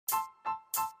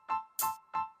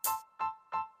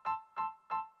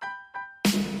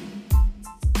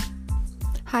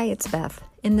Hi, it's Beth.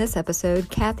 In this episode,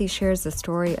 Kathy shares the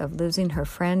story of losing her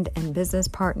friend and business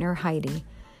partner, Heidi.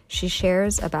 She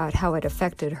shares about how it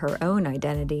affected her own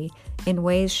identity in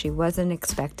ways she wasn't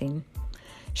expecting.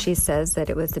 She says that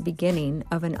it was the beginning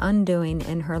of an undoing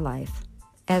in her life.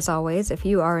 As always, if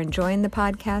you are enjoying the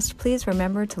podcast, please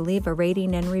remember to leave a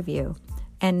rating and review.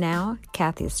 And now,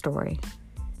 Kathy's story.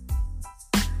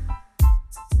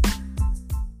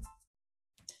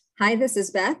 Hi, this is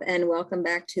Beth, and welcome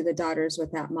back to the Daughters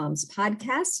Without Moms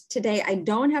podcast. Today, I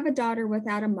don't have a daughter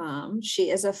without a mom. She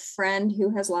is a friend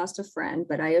who has lost a friend,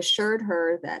 but I assured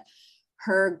her that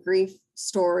her grief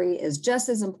story is just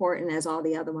as important as all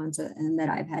the other ones, and that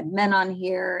I've had men on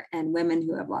here and women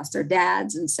who have lost their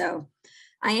dads. And so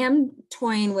I am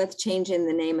toying with changing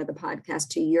the name of the podcast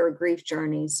to Your Grief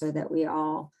Journey so that we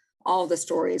all the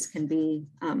stories can be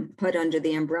put under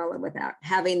the umbrella without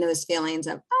having those feelings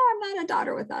of, oh, I'm not a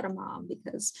daughter without a mom,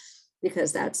 because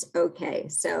that's okay.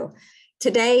 So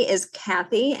today is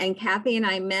Kathy, and Kathy and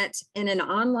I met in an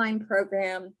online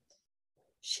program.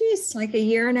 She's like a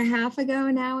year and a half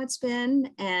ago now it's been.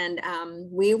 And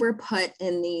we were put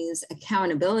in these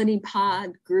accountability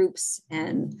pod groups.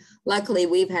 And luckily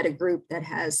we've had a group that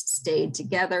has stayed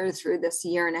together through this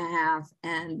year and a half.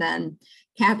 And then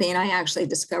Kathy and I actually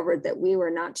discovered that we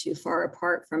were not too far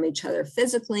apart from each other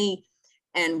physically.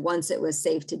 And once it was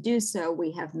safe to do so,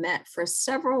 we have met for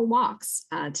several walks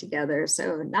together.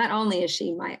 So not only is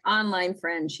she my online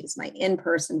friend, she's my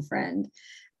in-person friend.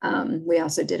 We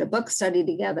also did a book study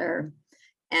together.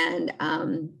 And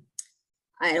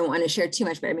I don't want to share too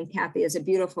much, but I mean, Kathy is a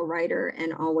beautiful writer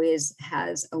and always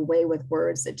has a way with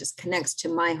words that just connects to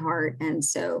my heart. And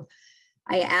so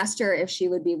I asked her if she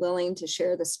would be willing to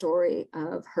share the story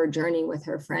of her journey with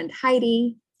her friend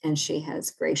Heidi, and she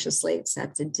has graciously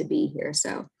accepted to be here.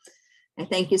 So I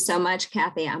thank you so much,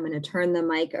 Kathy. I'm going to turn the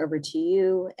mic over to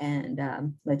you and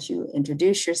let you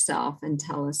introduce yourself and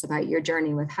tell us about your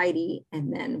journey with Heidi.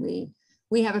 And then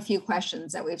we have a few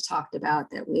questions that we've talked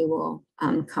about that we will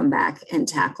come back and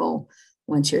tackle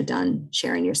once you're done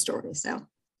sharing your story. So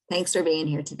thanks for being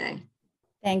here today.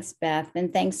 Thanks, Beth.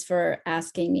 And thanks for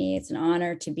asking me. It's an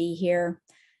honor to be here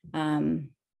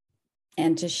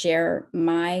and to share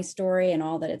my story and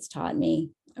all that it's taught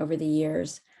me over the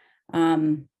years.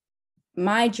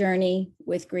 My journey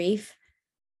with grief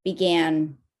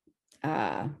began,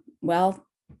 my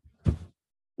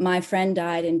friend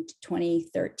died in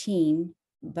 2013,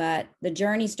 but the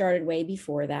journey started way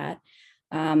before that.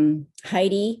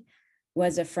 Heidi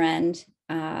was a friend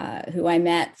who I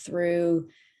met through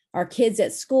our kids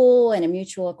at school and a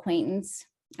mutual acquaintance.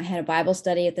 I had a Bible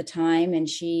study at the time, and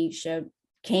she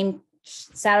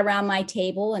sat around my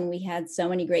table, and we had so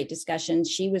many great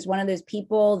discussions. She was one of those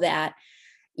people that,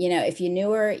 you know, if you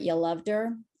knew her, you loved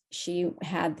her. She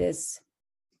had this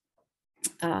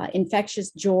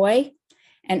infectious joy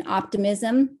and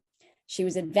optimism. She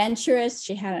was adventurous.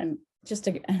 She had just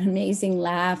an amazing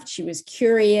laugh. She was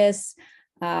curious.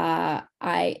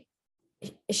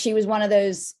 She was one of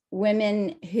those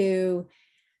women who,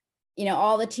 you know,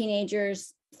 all the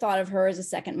teenagers thought of her as a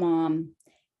second mom.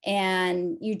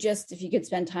 And if you could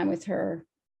spend time with her,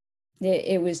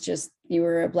 it was just, you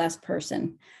were a blessed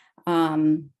person.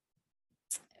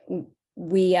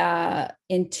 We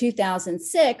in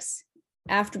 2006,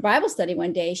 after Bible study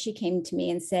one day, she came to me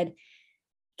and said,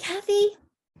 Kathy,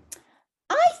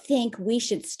 I think we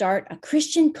should start a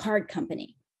Christian card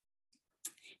company.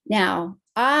 Now,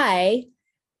 I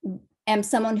am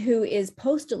someone who is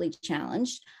postally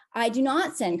challenged. I do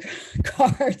not send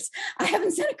cards. I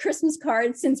haven't sent a Christmas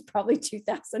card since probably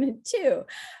 2002,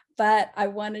 but I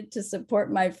wanted to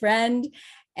support my friend.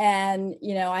 And,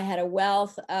 you know, I had a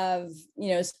wealth of, you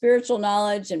know, spiritual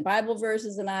knowledge and Bible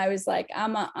verses. And I was like,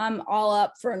 I'm all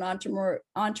up for an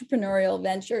entrepreneurial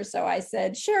venture. So I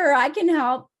said, sure, I can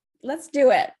help. Let's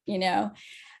do it, you know.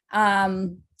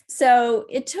 So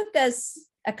it took us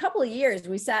a couple of years.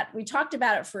 We talked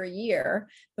about it for a year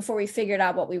before we figured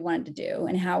out what we wanted to do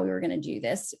and how we were going to do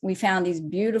this. We found these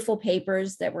beautiful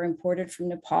papers that were imported from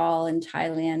Nepal and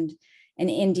Thailand and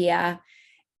India.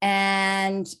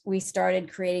 And we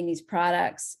started creating these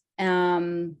products.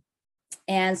 And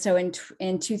so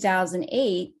in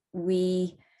 2008,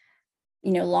 we,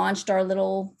 you know, launched our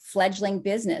little fledgling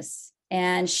business.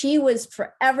 And she was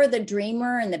forever the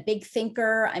dreamer and the big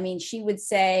thinker. I mean, she would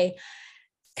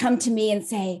come to me and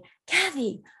say,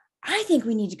 Kathy, I think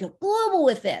we need to go global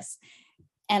with this.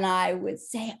 And I would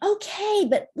say, okay,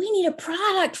 but we need a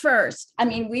product first. I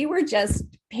mean, we were just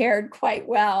paired quite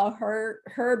well.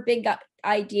 Her big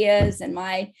ideas and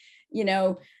my, you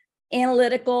know,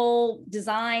 analytical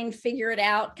design, figure it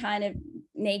out kind of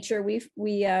nature.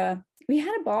 We had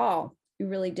a ball. We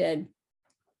really did.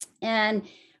 And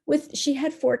she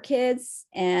had 4 kids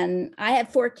and I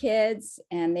had 4 kids,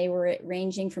 and they were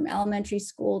ranging from elementary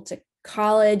school to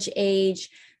college age.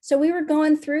 So we were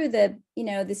going through the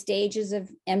stages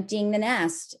of emptying the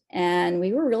nest, and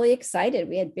we were really excited.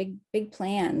 We had big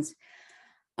plans.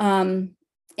 And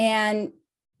the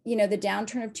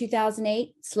downturn of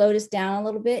 2008 slowed us down a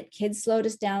little bit. Kids slowed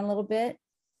us down a little bit.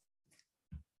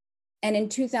 And in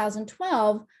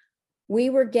 2012,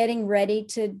 we were getting ready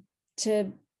to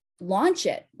launch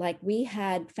it. Like, we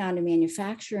had found a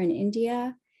manufacturer in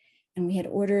India, and we had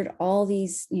ordered all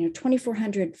these,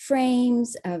 2,400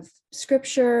 frames of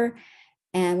scripture.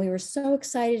 And we were so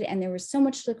excited, and there was so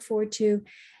much to look forward to.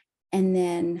 And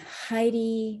then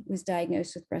Heidi was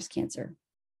diagnosed with breast cancer.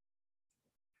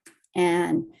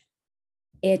 And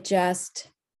it just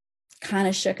kind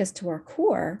of shook us to our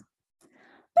core.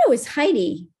 But it was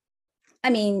Heidi.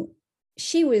 I mean,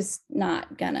 she was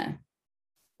not gonna,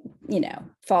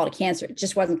 fall to cancer. It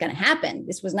just wasn't going to happen.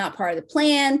 This was not part of the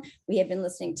plan. We had been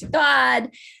listening to God,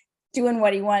 doing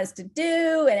what he wanted us to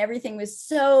do. And everything was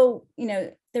so,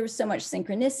 there was so much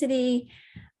synchronicity.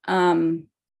 But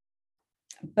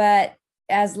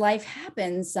as life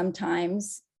happens,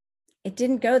 sometimes it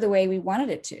didn't go the way we wanted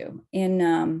it to.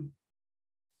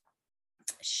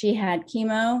 She had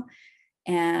chemo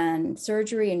and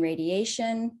surgery and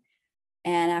radiation.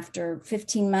 And after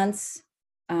 15 months,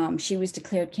 she was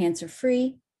declared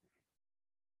cancer-free.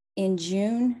 In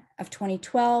June of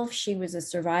 2012, she was a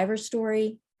survivor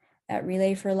story at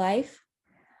Relay for Life.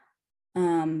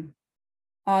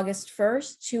 August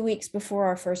 1st, 2 weeks before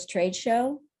our first trade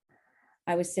show,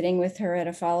 I was sitting with her at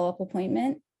a follow-up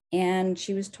appointment, and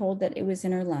she was told that it was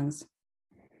in her lungs.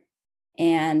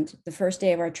 And the first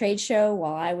day of our trade show,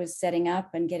 while I was setting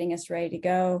up and getting us ready to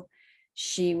go,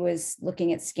 she was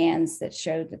looking at scans that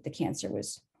showed that the cancer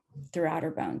was throughout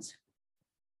her bones.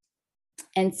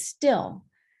 And still,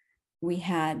 we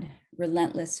had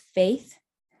relentless faith,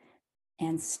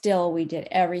 and still we did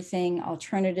everything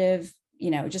alternative,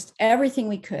 just everything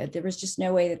we could. There was just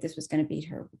no way that this was going to beat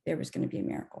her. There was going to be a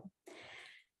miracle.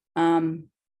 And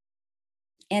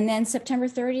then September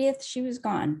 30th, she was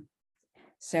gone.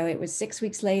 So it was 6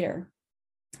 weeks later.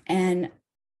 And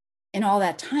in all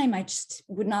that time, I just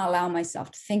would not allow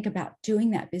myself to think about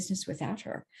doing that business without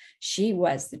her. She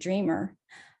was the dreamer.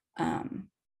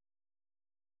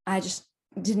 I just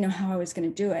didn't know how I was going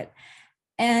to do it.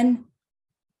 And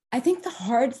I think the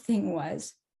hard thing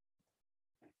was,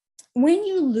 when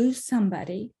you lose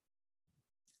somebody,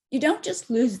 you don't just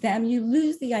lose them, you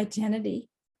lose the identity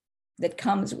that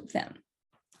comes with them,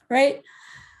 right?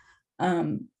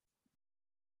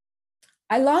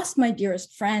 I lost my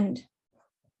dearest friend,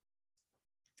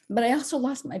 but I also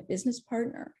lost my business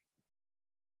partner.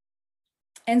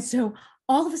 And so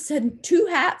all of a sudden, 2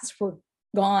 hats were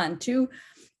gone, two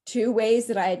ways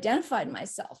that I identified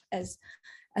myself as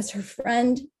her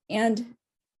friend. And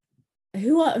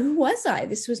who was I?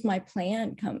 This was my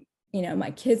plan.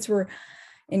 My kids were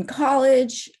in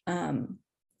college.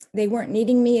 They weren't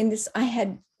needing me in this. I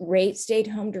had stayed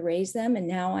home to raise them. And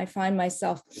now I find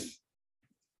myself,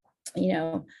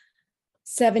 7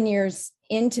 years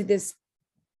into this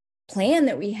plan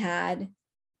that we had,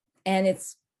 and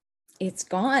it's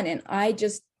gone. And I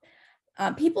just,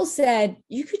 people said,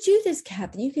 you could do this,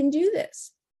 Kathy, you can do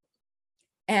this.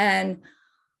 And,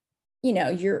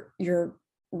 you're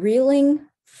reeling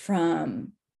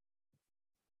from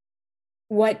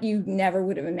what you never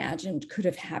would have imagined could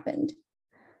have happened.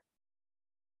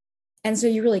 And so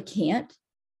you really can't.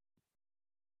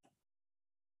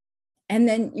 And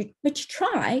then you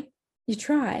try, you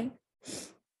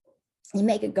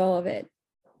make a go of it,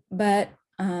 but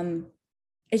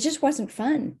it just wasn't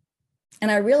fun. And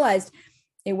I realized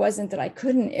it wasn't that I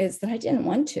couldn't, it's that I didn't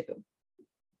want to.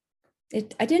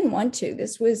 I didn't want to.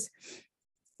 This was,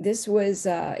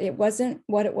 it wasn't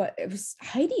what it was. It was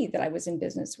Heidi that I was in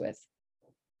business with.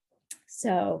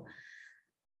 So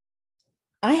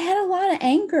I had a lot of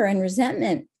anger and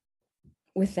resentment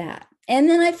with that. And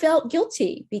then I felt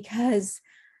guilty because,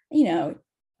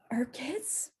 her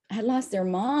kids had lost their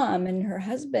mom, and her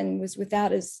husband was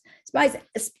without his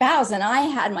spouse. And I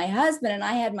had my husband, and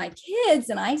I had my kids,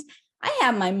 and I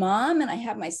have my mom, and I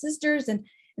have my sisters. And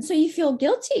so you feel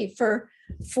guilty for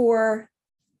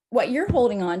what you're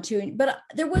holding on to. But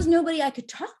there was nobody I could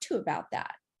talk to about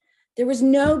that. There was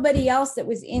nobody else that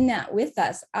was in that with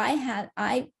us.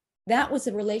 That was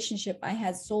a relationship I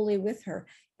had solely with her,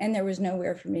 and there was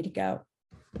nowhere for me to go.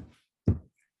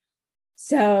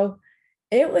 So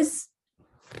it was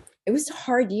a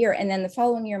hard year. And then the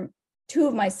following year, 2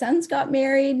 of my sons got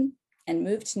married and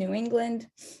moved to New England.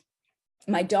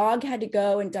 My dog had to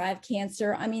go and die of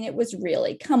cancer. I mean, it was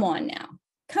really, come on now.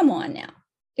 Come on now.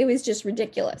 It was just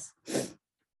ridiculous.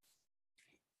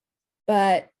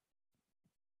 But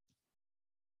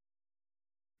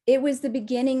it was the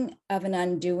beginning of an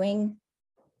undoing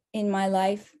in my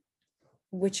life,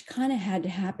 which kind of had to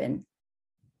happen.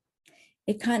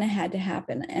 It kind of had to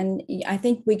happen. And I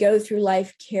think we go through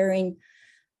life carrying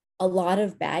a lot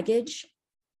of baggage,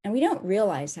 and we don't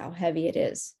realize how heavy it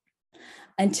is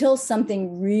until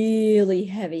something really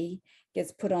heavy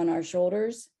gets put on our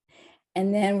shoulders.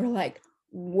 And then we're like,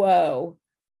 whoa,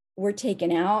 we're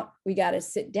taken out. We got to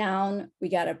sit down. We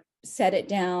got to set it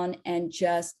down and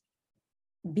just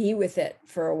be with it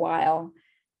for a while.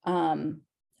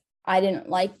 I didn't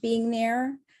like being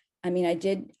there. I mean, I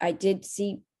did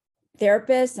see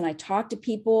therapists and I talked to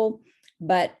people,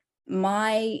 but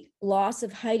my loss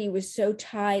of Heidi was so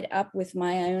tied up with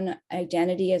my own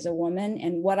identity as a woman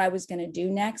and what I was going to do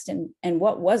next, and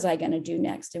what was I going to do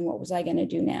next, and what was I going to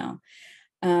do now.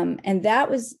 And that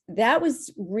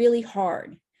was really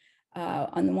hard.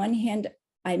 On the one hand,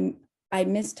 I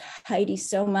missed Heidi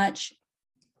so much.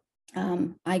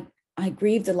 I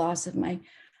grieved the loss of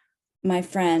my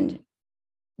friend,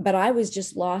 but I was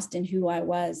just lost in who I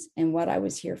was and what I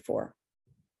was here for.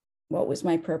 What was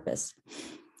my purpose?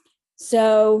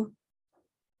 So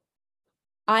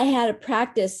I had a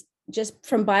practice just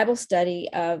from Bible study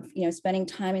of, spending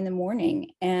time in the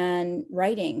morning and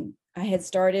writing. I had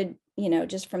started,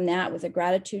 just from that with a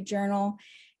gratitude journal.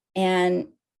 And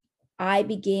I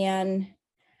began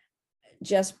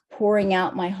just pouring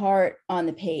out my heart on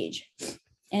the page.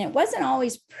 And it wasn't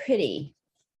always pretty.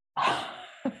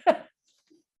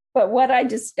 But what I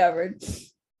discovered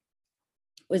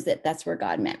was that that's where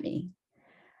God met me.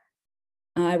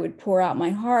 I would pour out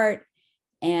my heart,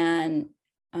 and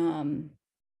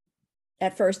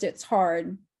at first it's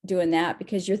hard doing that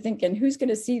because you're thinking, who's going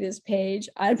to see this page?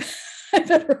 I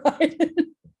better write it.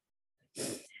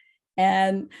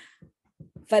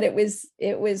 But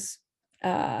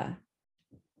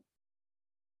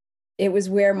it was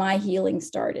where my healing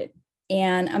started.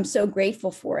 And I'm so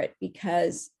grateful for it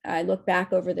because I look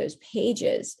back over those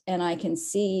pages and I can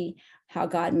see how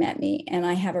God met me. And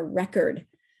I have a record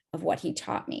of what he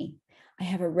taught me. I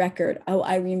have a record. Oh,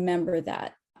 I remember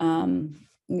that.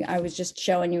 I was just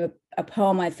showing you a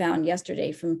poem I found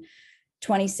yesterday from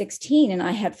 2016, and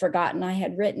I had forgotten I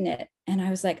had written it. And I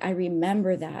was like, I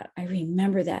remember that. I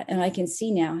remember that. And I can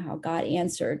see now how God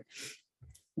answered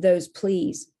those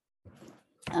pleas.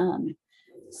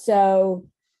 So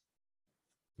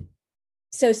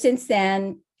since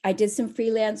then, I did some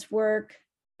freelance work.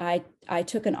 I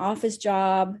took an office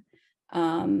job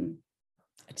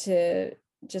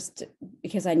just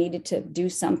because I needed to do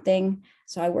something.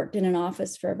 So I worked in an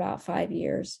office for about 5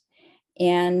 years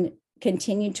and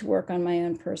continued to work on my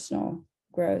own personal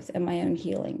growth and my own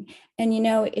healing. And,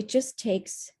 it just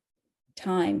takes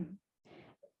time.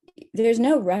 There's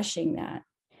no rushing that.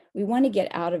 We want to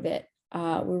get out of it.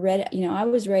 We're ready. I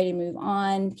was ready to move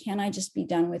on. Can I just be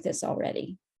done with this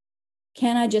already?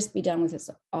 Can I just be done with this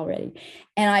already?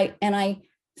 And I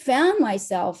found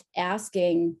myself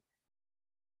asking,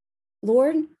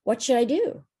 Lord, what should I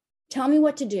do? Tell me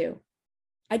what to do.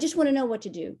 I just want to know what to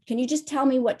do. Can you just tell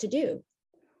me what to do?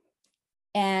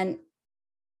 And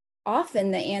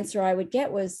often the answer I would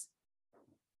get was,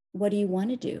 what do you want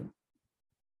to do?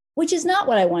 Which is not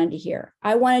what I wanted to hear.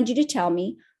 I wanted you to tell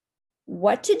me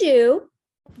what to do,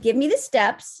 give me the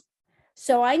steps,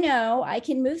 so I know I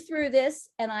can move through this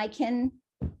and I can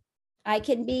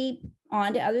be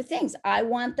on to other things. I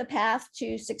want the path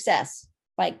to success,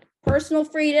 like personal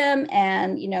freedom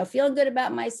and, feeling good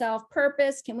about myself,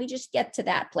 purpose. Can we just get to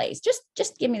that place?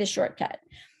 Just give me the shortcut.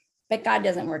 But God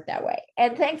doesn't work that way.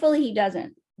 And thankfully he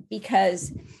doesn't,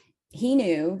 because he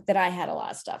knew that I had a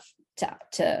lot of stuff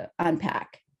to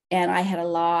unpack. And I had a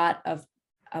lot of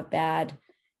bad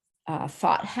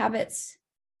thought habits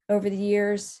over the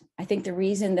years. I think the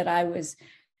reason that I was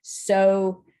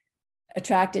so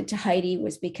attracted to Heidi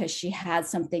was because she had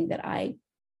something that I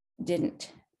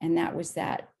didn't. And that was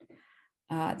that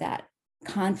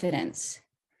confidence.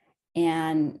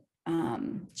 And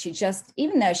she just,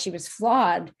 even though she was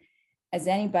flawed as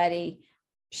anybody,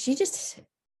 she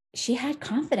had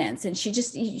confidence, and she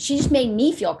just made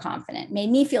me feel confident, made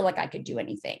me feel like I could do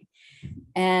anything.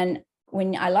 And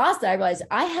when I lost it, I realized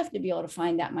I have to be able to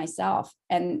find that myself.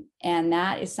 And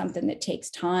that is something that takes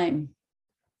time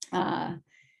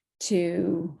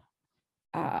to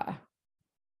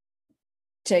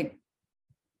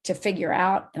figure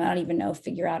out. And I don't even know if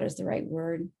figure out is the right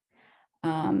word.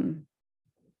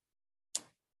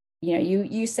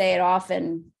 You say it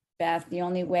often, Beth, the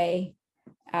only way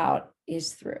out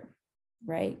is through,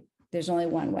 right? There's only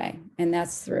one way, and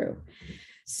that's through.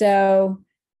 So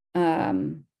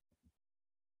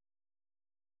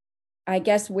I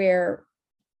guess where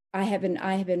I have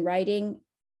been writing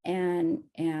and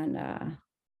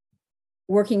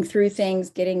working through things,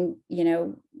 getting,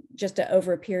 just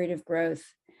over a period of growth.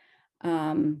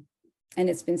 And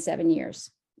it's been 7 years.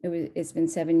 It's been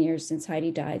 7 years since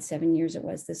Heidi died. 7 years it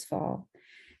was this fall.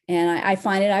 And I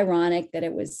find it ironic that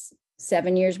it was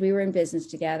 7 years we were in business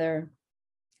together.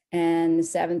 And the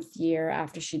 7th year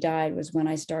after she died was when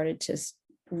I started to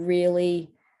really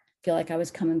feel like I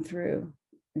was coming through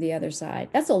the other side.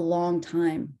 That's a long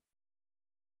time.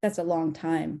 That's a long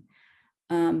time.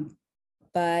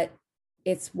 But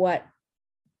it's what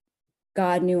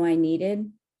God knew I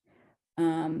needed.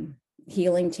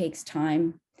 Healing takes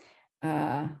time.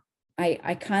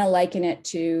 I kind of liken it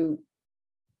to,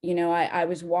 I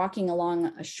was walking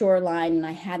along a shoreline and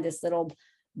I had this little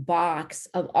box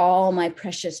of all my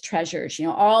precious treasures,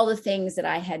 all the things that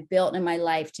I had built in my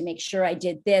life to make sure I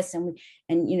did this. And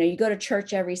you go to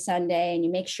church every Sunday and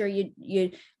you make sure you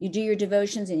do your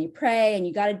devotions and you pray and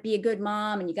you got to be a good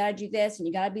mom and you got to do this and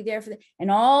you got to be there for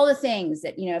and all the things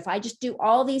that, if I just do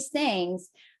all these things,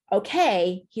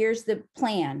 okay, here's the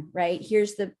plan, right?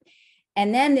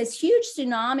 And then this huge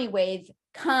tsunami wave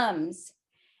comes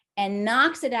and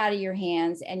knocks it out of your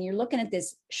hands. And you're looking at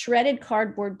this shredded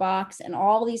cardboard box and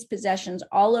all these possessions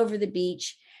all over the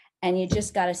beach. And you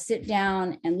just got to sit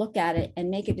down and look at it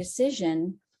and make a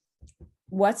decision.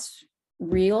 What's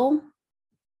real?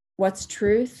 What's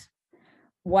truth?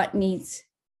 What needs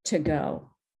to go?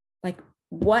 Like,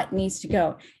 what needs to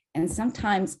go? And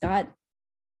sometimes God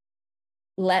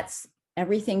lets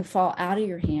everything fall out of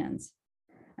your hands.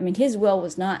 I mean, his will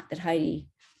was not that Heidi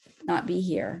not be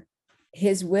here.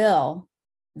 His will,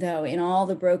 though, in all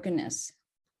the brokenness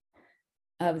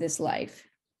of this life,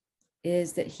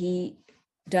 is that he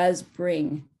does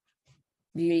bring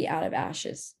beauty out of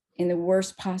ashes in the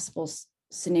worst possible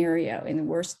scenario, in the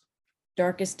worst,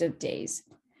 darkest of days.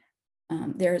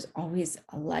 There's always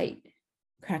a light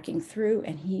cracking through,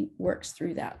 and he works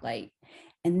through that light.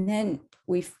 And then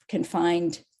we can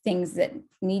find things that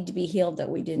need to be healed that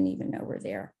we didn't even know were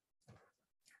there.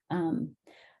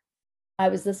 I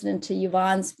was listening to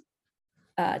Yvonne's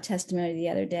testimony the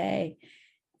other day,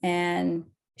 and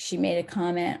she made a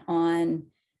comment on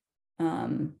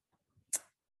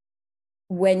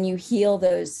when you heal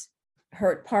those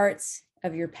hurt parts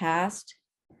of your past,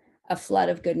 a flood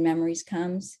of good memories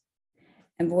comes.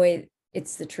 And boy,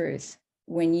 it's the truth.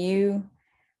 When you,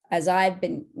 as I've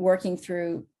been working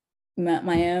through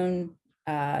my own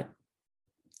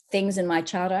things in my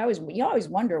childhood, you always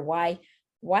wonder why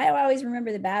do I always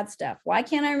remember the bad stuff? Why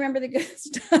can't I remember the good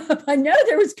stuff? I know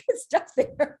there was good stuff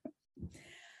there.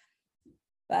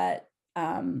 But,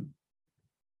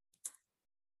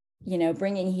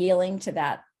 bringing healing to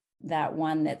that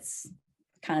one that's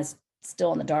kind of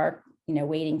still in the dark,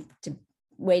 waiting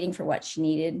for what she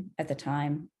needed at the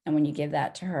time. And when you give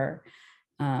that to her,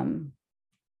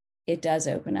 it does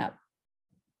open up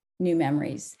new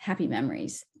memories, happy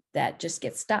memories that just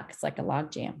get stuck. It's like a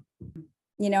log jam.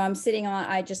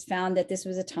 I just found that this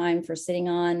was a time for sitting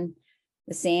on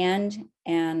the sand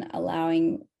and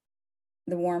allowing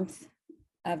the warmth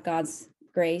of God's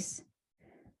grace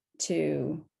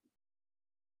to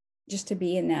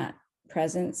be in that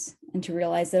presence, and to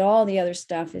realize that all the other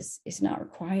stuff is not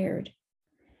required.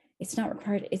 It's not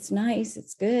required. It's nice.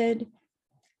 It's good,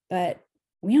 but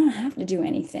we don't have to do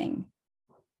anything.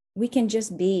 We can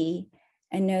just be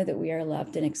and know that we are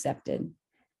loved and accepted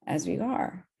as we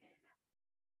are.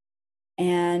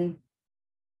 And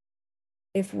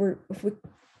if we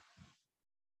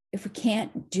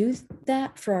can't do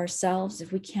that for ourselves,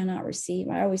 if we cannot receive,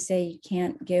 I always say you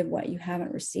can't give what you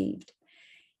haven't received.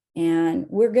 And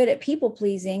we're good at people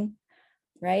pleasing,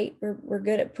 right? We're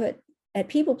good at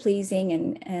people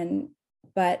pleasing,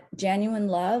 but genuine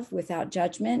love without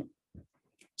judgment,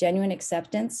 genuine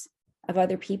acceptance of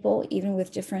other people, even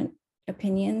with different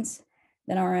opinions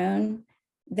than our own,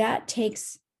 that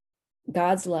takes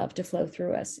God's love to flow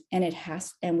through us, and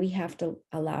we have to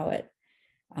allow it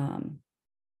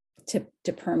to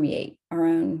permeate our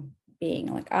own being.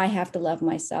 Like, I have to love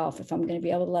myself if I'm going to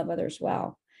be able to love others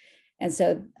well. And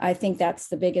so I think that's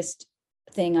the biggest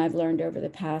thing I've learned over the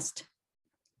past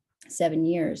 7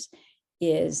 years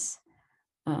is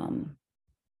the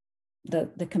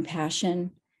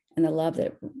compassion and the love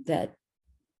that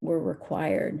were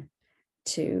required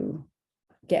to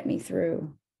get me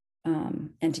through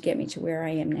and to get me to where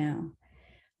I am now.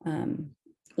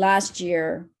 Last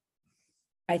year,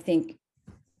 I think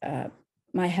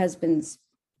my husband's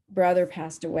brother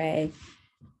passed away,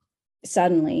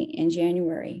 suddenly in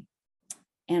January.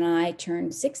 And I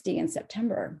turned 60 in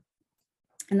September.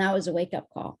 And that was a wake-up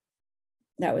call.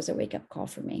 That was a wake-up call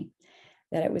for me,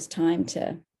 that it was time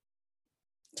to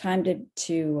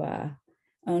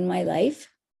own my life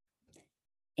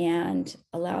and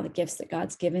allow the gifts that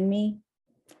God's given me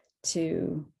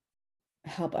to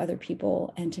help other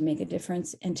people and to make a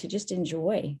difference and to just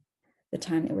enjoy the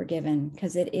time that we're given,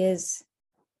 because it is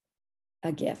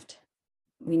a gift.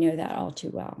 We know that all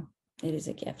too well. It is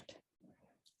a gift.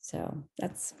 So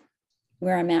that's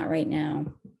where I'm at right now.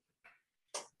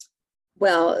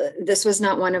 Well, this was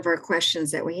not one of our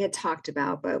questions that we had talked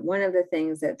about, but one of the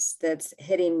things that's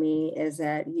hitting me is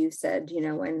that you said, you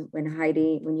know,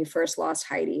 when you first lost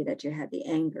Heidi, that you had the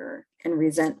anger and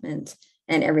resentment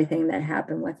and everything that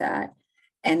happened with that.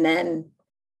 And then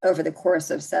over the course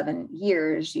of 7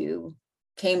 years, you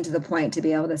came to the point to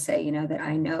be able to say, you know, that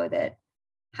I know that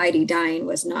Heidi dying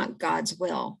was not God's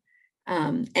will.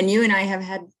 And you and I have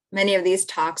had many of these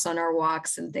talks on our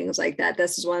walks and things like that.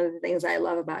 This is one of the things I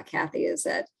love about Kathy, is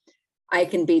that I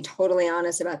can be totally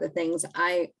honest about the things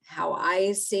how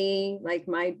I see, like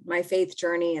my faith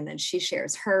journey, and then she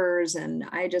shares hers. And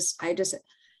I just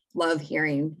love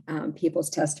hearing people's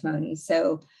testimonies.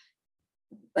 So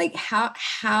like so,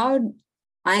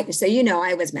 you know,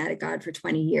 I was mad at God for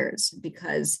 20 years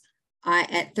because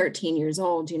at 13 years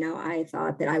old, you know, I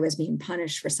thought that I was being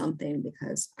punished for something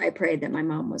because I prayed that my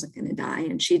mom wasn't going to die,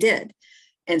 and she did.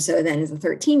 And so then as a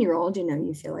 13-year-old, you know,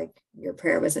 you feel like your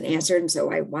prayer wasn't answered. And so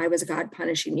why was God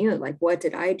punishing you? Like, what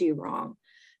did I do wrong?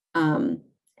 And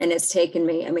it's taken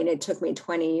me, I mean, it took me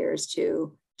 20 years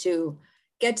to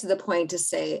get to the point to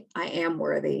say, I am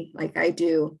worthy. Like I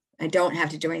don't have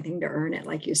to do anything to earn it.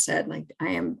 Like you said, like I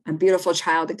am a beautiful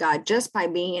child of God just by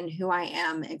being who I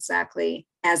am, exactly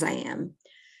as I am.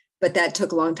 But that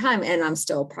took a long time, and I'm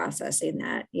still processing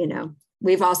that. You know,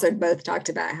 we've also both talked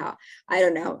about how, I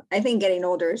don't know, I think getting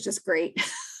older is just great.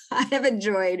 I have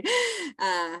enjoyed,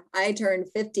 I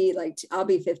turned 50, like I'll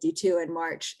be 52 in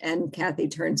March, and Kathy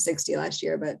turned 60 last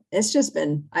year, but it's just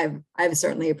been, I've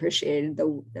certainly appreciated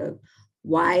the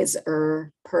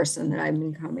wiser person that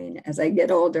I'm becoming as I get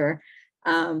older.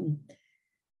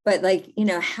 But like, you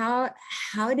know, how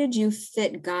did you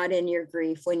fit God in your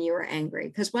grief when you were angry?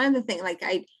 Because one of the things, like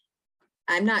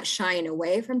I'm not shying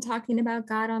away from talking about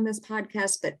God on this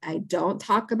podcast, but I don't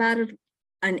talk about it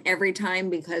on every time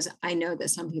because I know that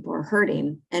some people are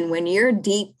hurting. And when you're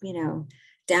deep, you know,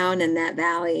 down in that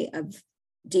valley of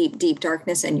deep, deep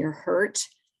darkness and you're hurt,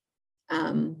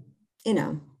 you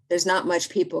know, there's not much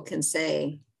people can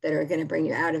say that are going to bring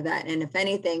you out of that. And if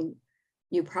anything,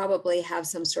 you probably have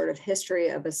some sort of history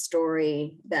of a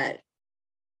story that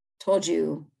told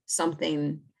you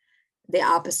something the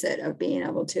opposite of being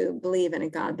able to believe in a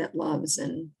God that loves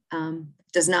and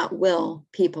does not will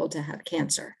people to have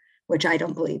cancer, which I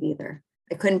don't believe either.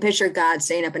 I couldn't picture God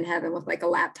staying up in heaven with like a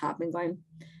laptop and going,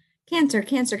 cancer,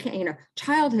 you know,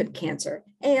 childhood cancer,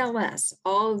 ALS,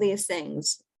 all of these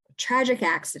things, tragic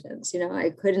accidents. You know,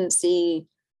 I couldn't see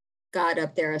God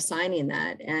up there assigning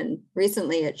that. And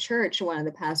recently at church, one of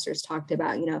the pastors talked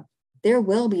about, you know, there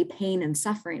will be pain and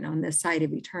suffering on this side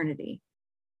of eternity.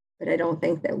 But I don't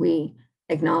think that we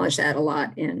acknowledge that a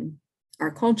lot in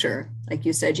our culture. Like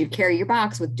you said, you carry your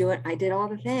box with I did all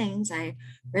the things. I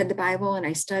read the Bible and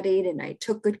I studied and I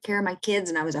took good care of my kids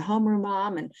and I was a homeroom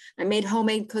mom and I made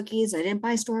homemade cookies. I didn't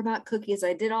buy store-bought cookies.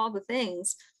 I did all the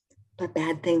things, but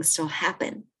bad things still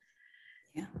happen.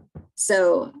 Yeah.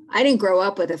 So I didn't grow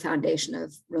up with a foundation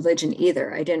of religion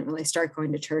either. I didn't really start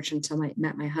going to church until I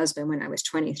met my husband when I was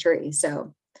 23.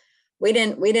 So we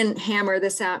didn't hammer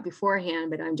this out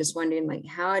beforehand, but I'm just wondering, like,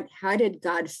 how did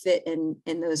God fit in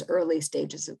those early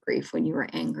stages of grief when you were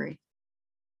angry?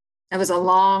 That was a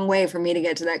long way for me to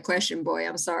get to that question, boy.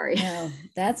 I'm sorry. No,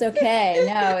 that's okay.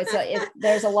 No,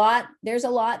 there's a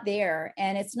lot there,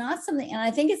 and it's not something, and I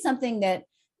think it's something that,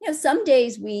 you know, some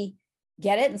days we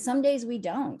get it and some days we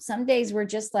don't. Some days we're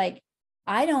just like,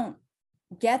 I don't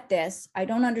get this. I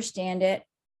don't understand it.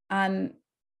 I'm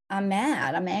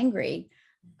mad. I'm angry.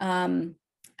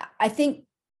 I think,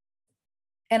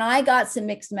 and I got some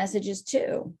mixed messages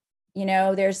too. You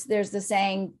know, there's the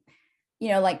saying, you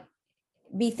know, like,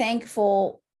 be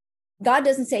thankful. God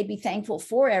doesn't say be thankful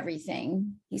for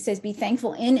everything. He says be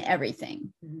thankful in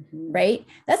everything. Mm-hmm. Right?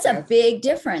 That's a big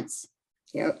difference.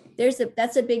 Yep.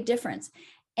 That's a big difference.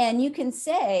 And you can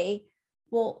say,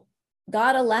 well,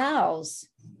 God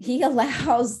he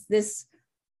allows this,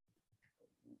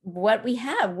 what we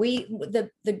have.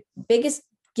 The biggest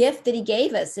gift that he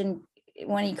gave us, and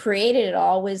when he created it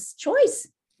all, was choice.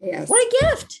 Yes. What a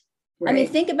gift. Right. I mean,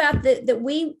 think about that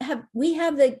we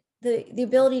have the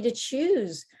ability to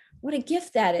choose what a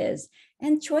gift that is.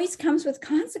 And choice comes with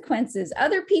consequences.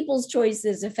 Other people's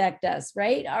choices affect us,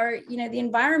 right? The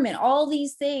environment, all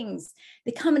these things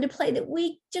that come into play that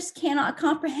we just cannot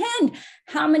comprehend.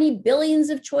 How many billions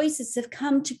of choices have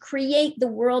come to create the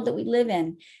world that we live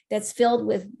in that's filled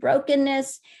with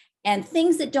brokenness and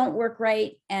things that don't work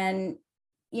right. And,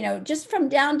 just from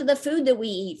down to the food that we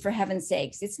eat, for heaven's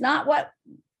sakes, it's not what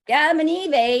Adam and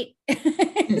Eve ate,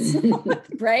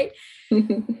 right?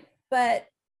 But,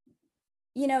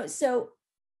 so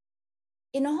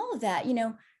in all of that,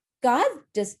 God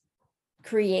just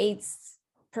creates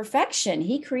perfection.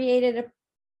 He created a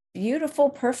beautiful,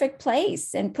 perfect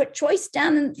place and put choice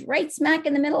down right smack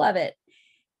in the middle of it.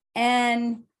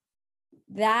 And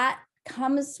that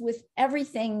comes with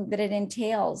everything that it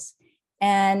entails.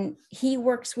 And he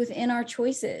works within our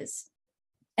choices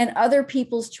and other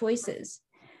people's choices.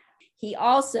 He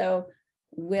also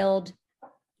willed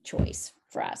choice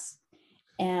for us.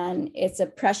 And it's a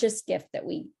precious gift that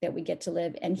we get to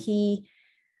live. And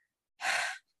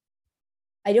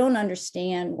I don't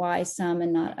understand why some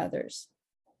and not others.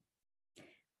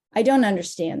 I don't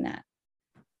understand that.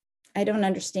 I don't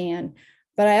understand.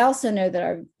 But I also know that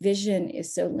our vision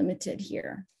is so limited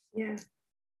here. Yeah.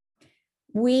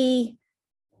 We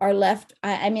are left,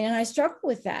 and I struggle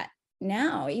with that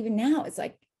now. Even now, it's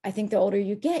like, I think the older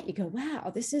you get, you go,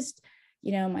 wow, this is,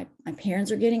 my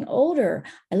parents are getting older.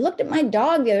 I looked at my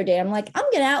dog the other day. I'm like, I'm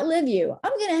going to outlive you.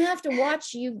 I'm going to have to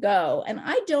watch you go. And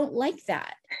I don't like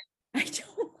that. I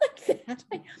don't like that.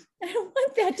 I don't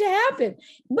want that to happen,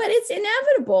 but it's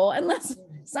inevitable unless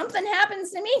something happens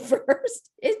to me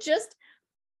first.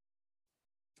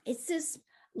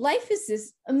 Life is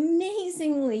this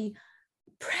amazingly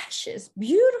precious,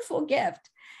 beautiful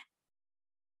gift.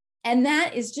 And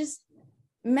that is just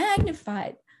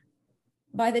magnified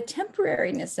by the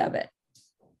temporariness of it.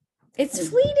 It's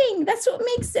fleeting. That's what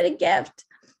makes it a gift.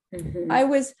 Mm-hmm. I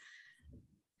was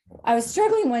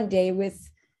struggling one day with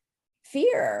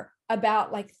fear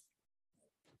about like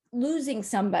losing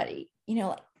somebody,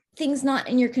 like things not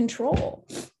in your control.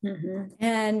 Mm-hmm.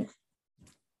 And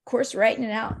of course, writing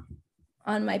it out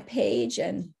on my page,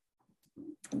 and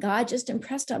God just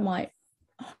impressed on my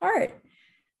heart,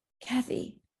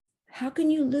 Kathy, how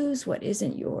can you lose what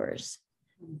isn't yours?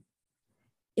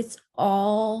 It's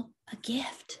all a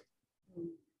gift.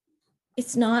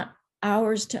 It's not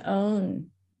ours to own.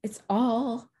 It's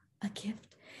all a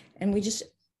gift. And we just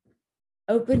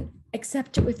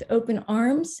accept it with open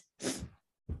arms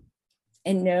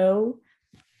and know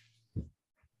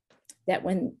that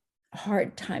when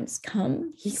hard times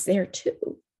come, he's there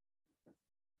too.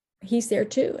 He's there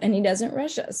too. And he doesn't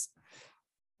rush us.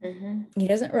 Mm-hmm. He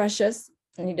doesn't rush us,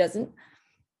 and he doesn't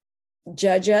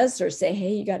judge us or say,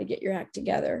 hey, you got to get your act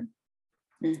together.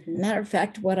 Mm-hmm. Matter of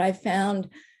fact, what I found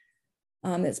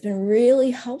that's been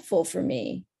really helpful for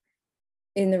me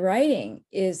in the writing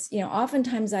is,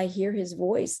 oftentimes I hear his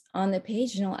voice on the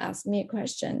page and he'll ask me a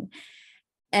question.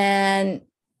 And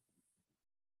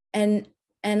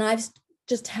I've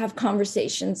just have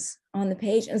conversations on the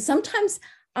page. And sometimes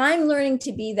I'm learning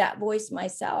to be that voice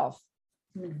myself.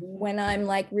 Mm-hmm. When I'm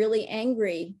like really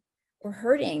angry or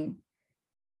hurting.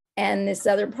 And this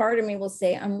other part of me will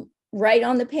say, I'm right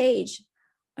on the page,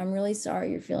 I'm really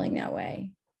sorry you're feeling that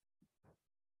way.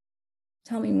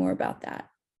 Tell me more about that.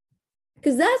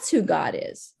 Because that's who God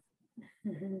is.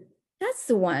 Mm-hmm. That's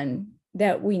the one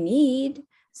that we need.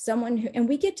 Someone who, and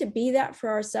we get to be that for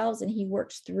ourselves, and he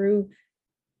works through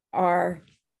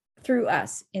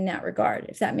us in that regard,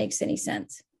 if that makes any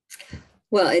sense.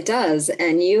 Well, it does.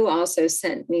 And you also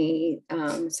sent me,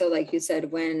 so like you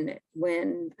said, when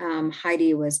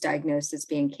Heidi was diagnosed as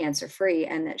being cancer-free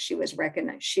and that she was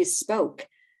recognized, she spoke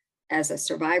as a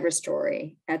survivor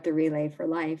story at the Relay for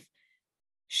Life.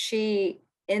 She,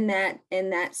 in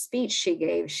that speech she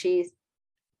gave,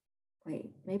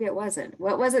 maybe it wasn't.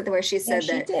 What was it where she said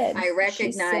I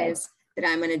recognize that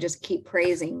I'm going to just keep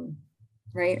praising,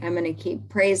 right? I'm going to keep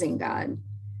praising God.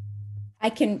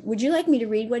 Would you like me to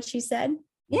read what she said?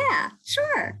 Yeah,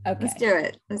 sure. Okay.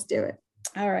 Let's do it.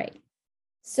 All right.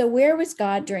 So where was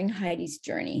God during Heidi's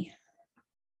journey?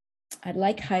 I'd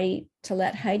like Heidi to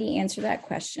let Heidi answer that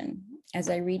question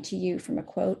as I read to you from a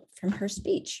quote from her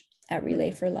speech at Relay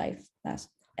for Life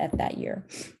at that year.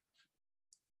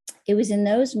 It was in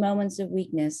those moments of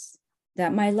weakness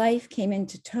that my life came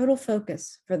into total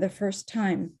focus for the first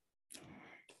time.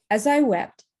 As I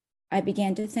wept, I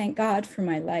began to thank God for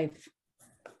my life.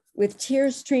 With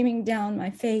tears streaming down my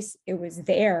face, it was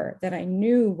there that I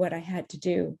knew what I had to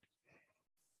do.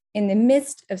 In the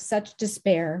midst of such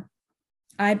despair,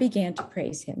 I began to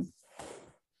praise him.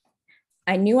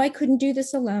 I knew I couldn't do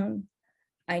this alone.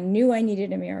 I knew I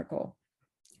needed a miracle.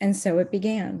 And so it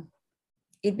began.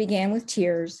 It began with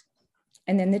tears,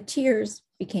 and then the tears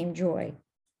became joy.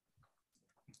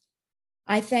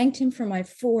 I thanked him for my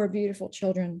 4 beautiful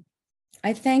children.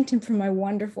 I thanked him for my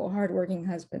wonderful, hardworking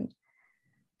husband.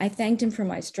 I thanked him for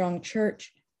my strong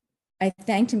church. I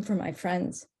thanked him for my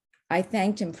friends. I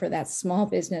thanked him for that small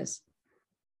business.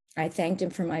 I thanked him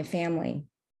for my family.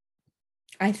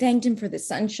 I thanked him for the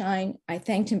sunshine. I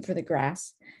thanked him for the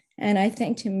grass. And I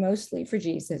thanked him mostly for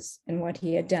Jesus and what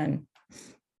he had done.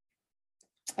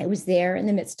 I was there in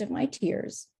the midst of my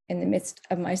tears, in the midst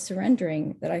of my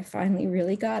surrendering, that I finally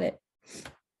really got it.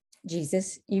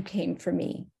 Jesus, you came for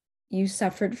me. You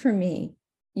suffered for me.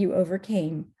 You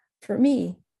overcame for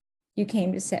me. You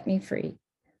came to set me free,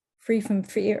 free from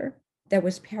fear that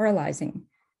was paralyzing,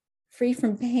 free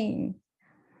from pain,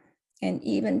 and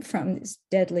even from this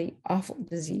deadly, awful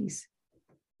disease.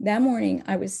 That morning,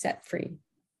 I was set free.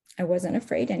 I wasn't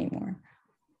afraid anymore.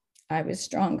 I was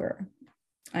stronger.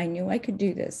 I knew I could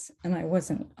do this, and I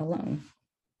wasn't alone.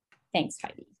 Thanks,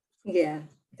 Heidi. Yeah.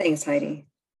 Thanks, Heidi.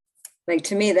 Like,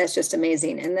 to me, that's just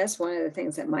amazing. And that's one of the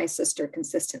things that my sister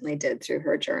consistently did through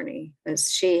her journey,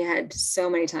 is she had so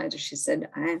many times where she said,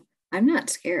 I'm not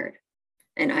scared.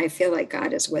 And I feel like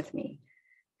God is with me.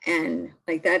 And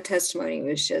like, that testimony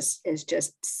is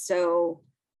just so,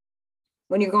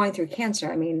 when you're going through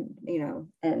cancer, I mean,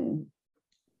 and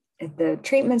the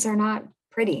treatments are not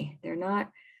pretty. They're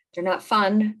not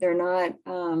fun. They're not,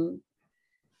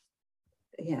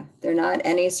 they're not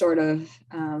any sort of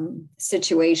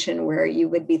situation where you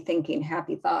would be thinking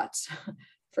happy thoughts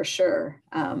for sure.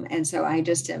 And so I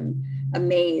just am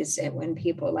amazed at when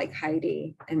people like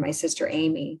Heidi and my sister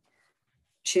Amy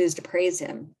choose to praise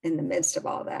him in the midst of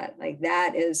all that. Like,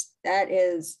 that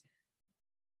is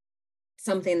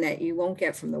something that you won't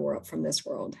get from this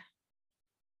world.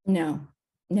 No.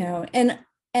 And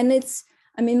it's,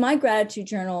 I mean, my gratitude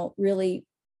journal really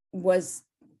was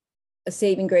a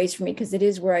saving grace for me, because it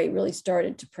is where I really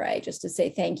started to pray, just to say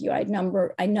thank you. I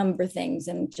number things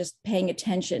and just paying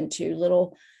attention to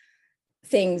little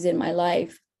things in my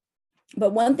life.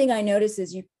 But one thing I notice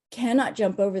is you cannot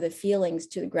jump over the feelings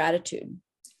to the gratitude.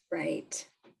 Right.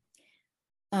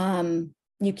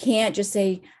 You can't just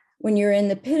say, when you're in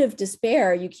the pit of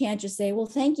despair, you can't just say, well,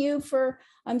 thank you for,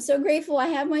 I'm so grateful I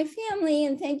have my family,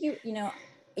 and thank you.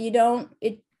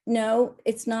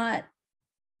 It's not.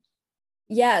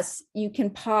 Yes, you can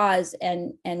pause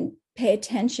and pay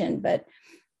attention, but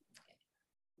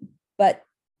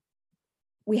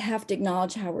we have to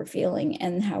acknowledge how we're feeling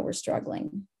and how we're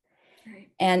struggling. Right.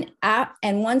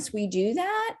 And once we do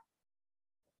that,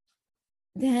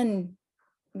 then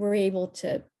we're able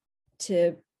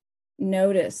to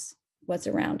notice what's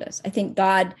around us. I think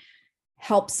God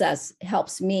helps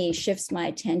me, shifts my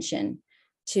attention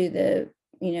to the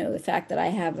fact that I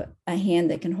have a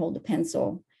hand that can hold a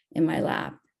pencil in my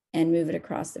lap and move it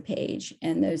across the page,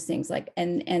 and those things, like,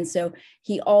 and so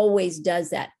he always does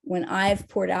that. When I've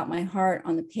poured out my heart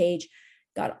on the page,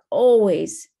 God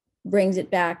always brings it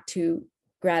back to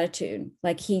gratitude.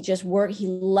 Like, he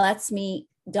lets me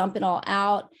dump it all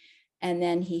out, and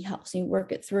then he helps me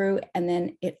work it through, and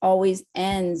then it always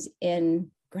ends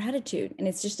in gratitude. And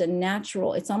it's just a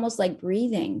natural, it's almost like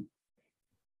breathing.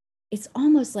 It's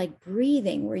almost like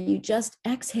breathing, where you just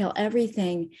exhale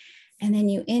everything, and then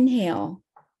you inhale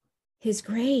his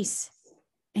grace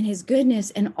and his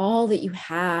goodness and all that you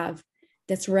have.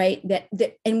 That's right. That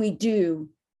and we do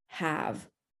have,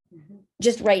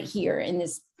 just right here in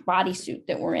this bodysuit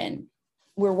that we're in.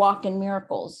 We're walking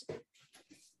miracles,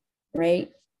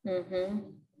 right? But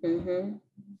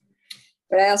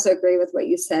I also agree with what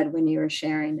you said when you were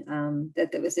sharing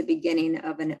that was the beginning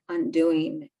of an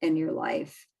undoing in your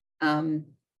life. And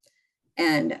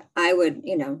I would,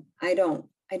 I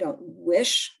don't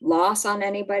wish loss on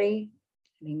anybody.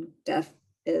 I mean, death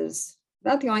is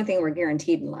about the only thing we're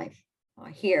guaranteed in life.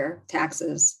 Here,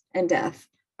 taxes and death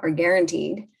are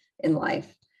guaranteed in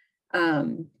life.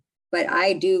 But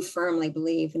I do firmly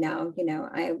believe now,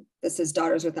 this is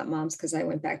Daughters Without Moms, because I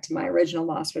went back to my original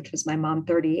loss, which was my mom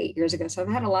 38 years ago. So I've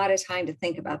had a lot of time to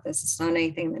think about this. It's not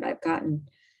anything that I've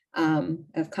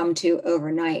come to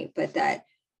overnight, but that,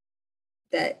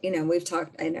 we've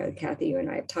talked, I know, Kathy, you and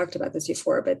I have talked about this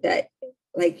before, but that,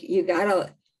 like, you gotta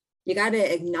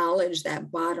acknowledge that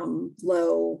bottom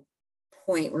low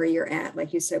point where you're at,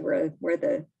 like you said, where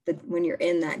when you're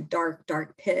in that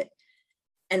dark pit,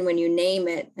 and when you name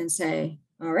it and say,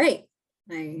 all right,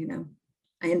 I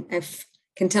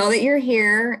can tell that you're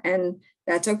here, and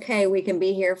that's okay. We can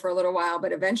be here for a little while,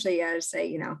 but eventually you got to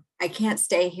say, I can't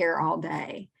stay here all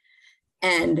day.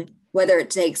 And whether it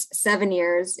takes 7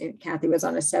 years, Kathy was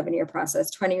on a 7-year process,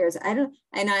 20 years, and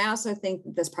I also think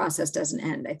that this process doesn't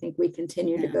end. I think we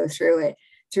continue to go through it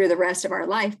through the rest of our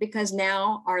life, because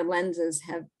now our lenses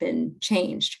have been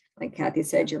changed. Like Kathy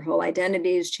said, your whole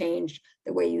identity has changed.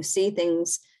 The way you see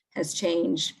things has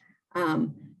changed.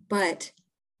 But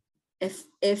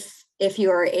if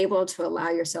you are able to allow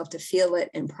yourself to feel it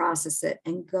and process it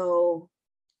and go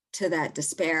to that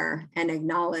despair and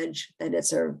acknowledge that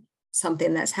it's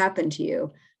something that's happened to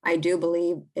you, I do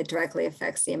believe it directly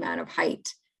affects the amount of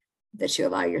height that you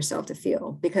allow yourself to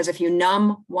feel. Because if you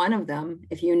numb one of them,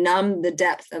 if you numb the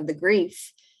depth of the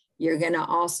grief, you're going to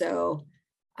also,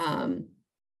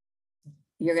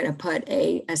 you're going to put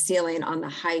a ceiling on the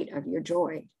height of your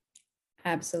joy.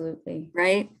 Absolutely.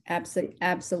 Right?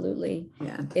 Absolutely.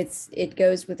 Yeah. It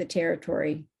goes with the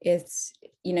territory. It's,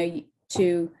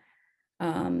 to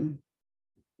numb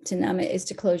it is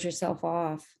to close yourself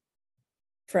off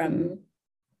from,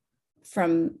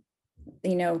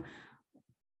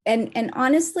 and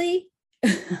honestly,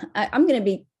 I'm going to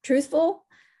be truthful.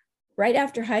 Right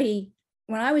after Heidi,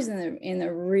 when I was in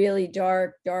the really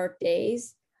dark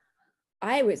days,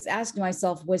 I was asking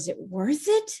myself, was it worth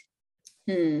it?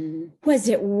 Was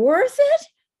it worth it?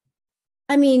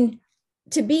 I mean,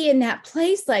 to be in that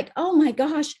place, like, oh my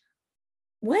gosh,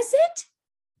 was it?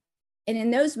 And in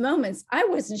those moments, I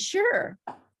wasn't sure.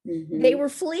 They were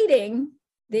fleeting.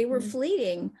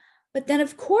 But then,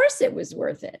 of course, it was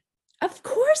worth it. Of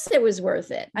course, it was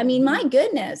worth it. I mean, my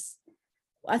goodness,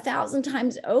 1,000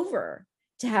 times over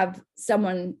to have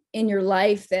someone in your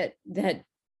life that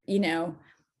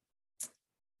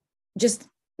just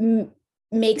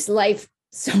makes life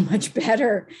so much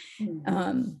better,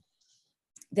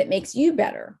 that makes you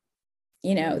better,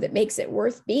 that makes it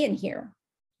worth being here,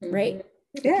 right?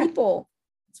 Yeah. People,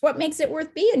 it's what makes it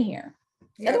worth being here.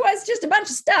 Yeah. Otherwise, it's just a bunch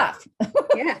of stuff.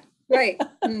 Yeah, right.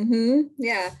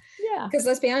 Yeah. Yeah. Because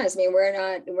let's be honest, I mean,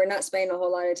 we're not spending a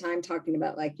whole lot of time talking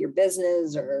about like your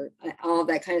business or all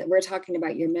that kind of, we're talking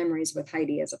about your memories with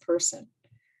Heidi as a person.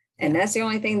 And that's the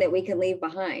only thing that we can leave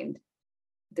behind.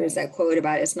 There's that quote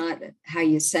about, it's not how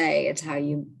you say, it's how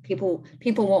people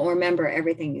won't remember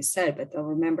everything you said, but they'll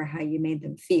remember how you made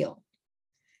them feel.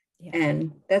 Yeah.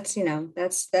 And that's,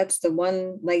 that's the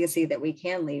one legacy that we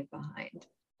can leave behind.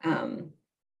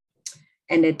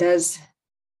 And it does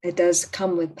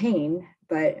come with pain,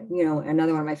 but,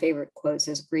 another one of my favorite quotes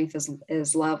is, grief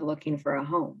is love looking for a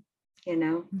home.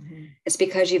 It's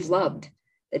because you've loved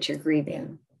that you're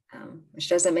grieving. Which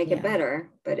doesn't make it better,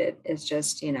 but it's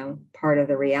just, part of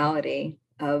the reality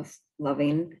of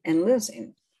loving and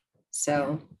losing.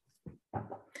 So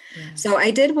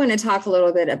I did want to talk a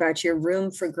little bit about your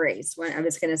Room for Grace. When I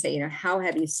was going to say, how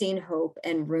have you seen hope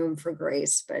and room for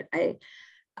grace? But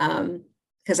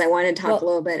because I want to talk a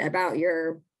little bit about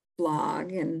your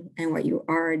blog and what you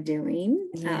are doing.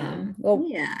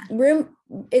 Room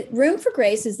for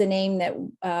Grace is the name that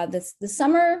the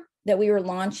summer that we were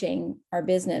launching our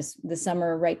business, the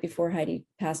summer right before Heidi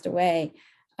passed away,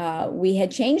 we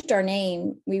had changed our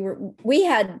name. We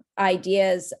had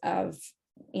ideas of,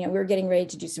 we were getting ready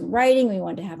to do some writing. We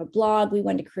wanted to have a blog. We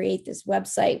wanted to create this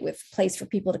website with a place for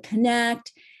people to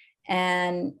connect.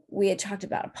 And we had talked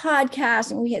about a podcast,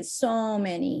 and we had so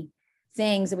many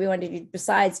things that we wanted to do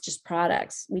besides just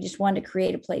products. We just wanted to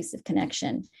create a place of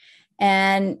connection.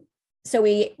 And so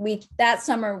we that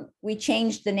summer we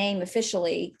changed the name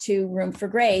officially to Room for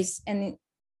Grace, and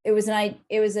it was a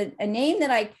name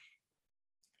that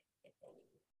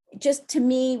just to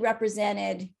me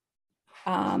represented.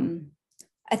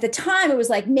 At the time, it was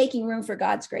like making room for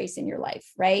God's grace in your life,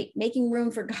 right? Making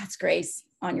room for God's grace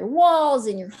on your walls,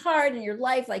 in your heart, in your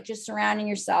life, like just surrounding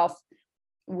yourself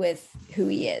with who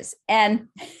He is, and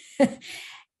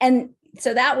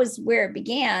so that was where it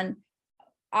began.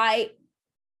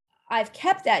 I've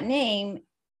kept that name,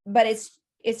 but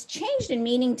it's changed in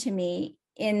meaning to me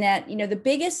in that, the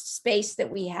biggest space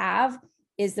that we have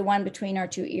is the one between our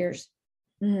two ears.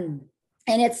 And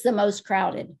it's the most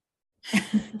crowded.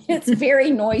 It's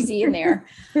very noisy in there.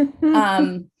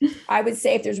 I would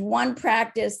say if there's one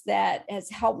practice that has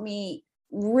helped me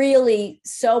really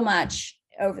so much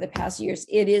over the past years,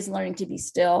 it is learning to be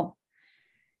still,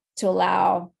 to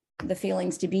allow the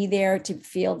feelings to be there, to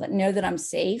know that I'm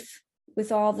safe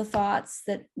with all the thoughts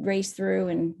that race through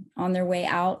and on their way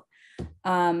out.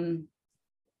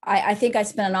 I think I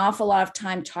spent an awful lot of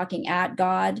time talking at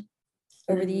God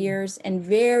over the years and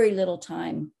very little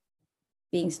time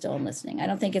being still and listening. I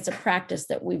don't think it's a practice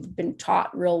that we've been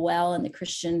taught real well in the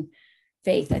Christian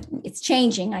faith. It's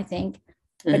changing, I think,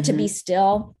 but to be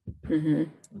still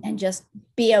and just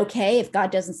be okay if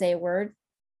God doesn't say a word,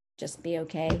 just be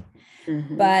okay.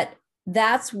 Mhm. But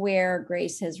that's where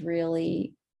grace has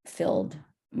really filled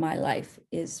my life,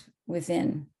 is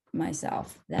within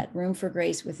myself, that room for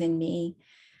grace within me.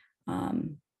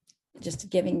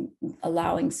 Just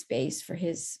allowing space for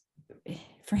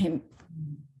him,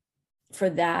 for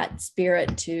that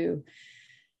spirit to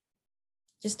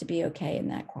just to be okay in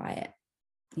that quiet,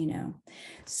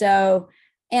 So,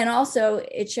 and also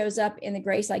it shows up in the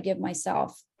grace I give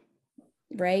myself,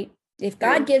 right? If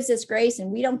God gives us grace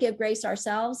and we don't give grace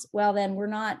ourselves, well, then we're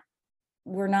not,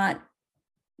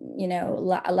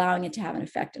 allowing it to have an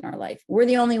effect in our life. We're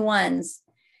the only ones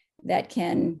that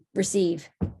can receive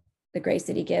the grace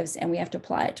that he gives, and we have to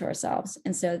apply it to ourselves.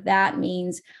 And so that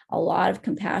means a lot of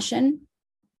compassion,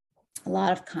 a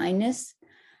lot of kindness,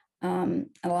 a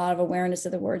lot of awareness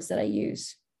of the words that I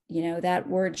use. That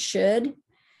word should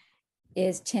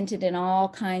is tinted in all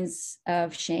kinds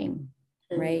of shame,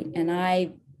 right? And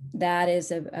that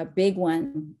is a big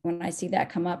one. When I see that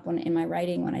come up in my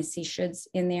writing, when I see shoulds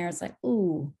in there, it's like,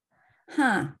 ooh,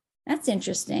 that's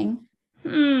interesting.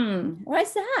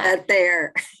 Why's that?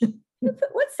 There.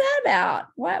 What's that about?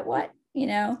 What,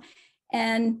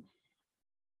 and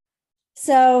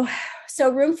so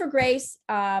Room for Grace,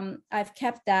 I've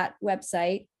kept that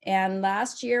website. And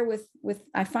last year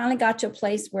I finally got to a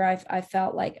place where I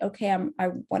felt like, okay, I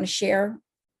want to share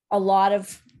a lot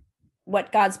of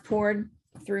what God's poured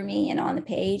through me and on the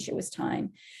page. It was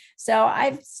time. So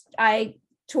I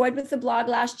toyed with the blog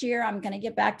last year. I'm going to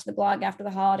get back to the blog after the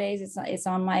holidays. It's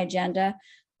on my agenda.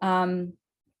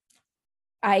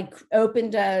 I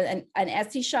opened an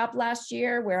Etsy shop last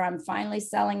year where I'm finally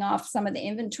selling off some of the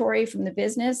inventory from the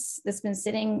business that's been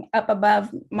sitting up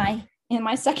above in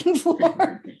my second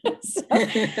floor.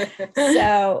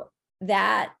 so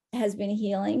that has been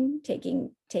healing, taking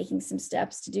some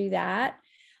steps to do that.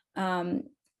 And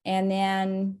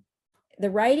then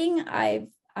the writing, I've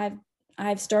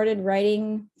started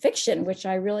writing fiction, which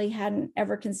I really hadn't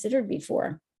ever considered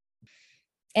before.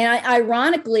 And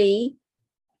ironically,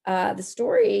 the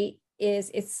story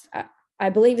I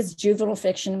believe it's juvenile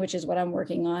fiction, which is what I'm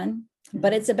working on,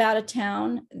 but it's about a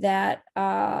town that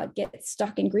gets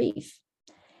stuck in grief.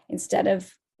 Instead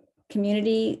of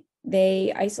community,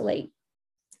 they isolate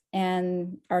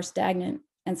and are stagnant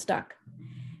and stuck,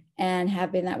 and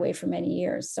have been that way for many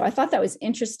years. So I thought that was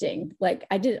interesting.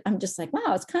 I'm just like,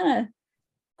 wow, it's kind of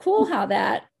cool how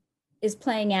that is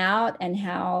playing out, and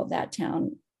how that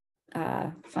town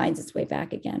finds its way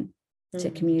back again to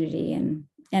community and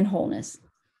wholeness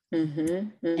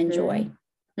and joy.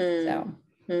 So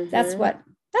that's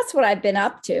what I've been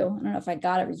up to. I don't know if I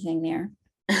got everything there.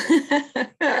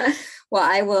 Well,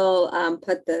 I will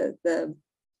put the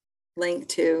link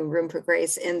to Room for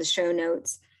Grace in the show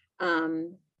notes.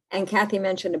 And Kathy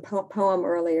mentioned a poem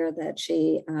earlier that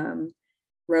she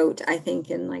wrote, I think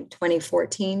in like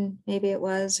 2014, maybe it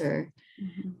was,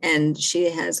 and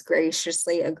she has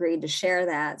graciously agreed to share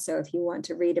that. So if you want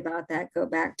to read about that, go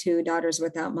back to Daughters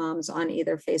Without Moms on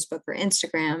either Facebook or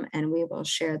Instagram, and we will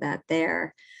share that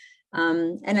there.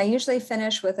 And I usually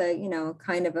finish with a,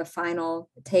 kind of a final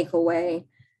takeaway,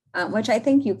 which I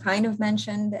think you kind of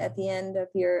mentioned at the end of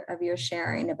your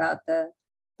sharing about the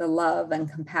love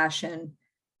and compassion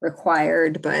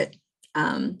required. But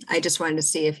I just wanted to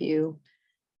see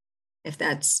if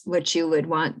that's what you would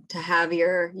want to have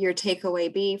your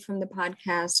takeaway be from the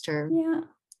podcast. Or yeah,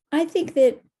 I think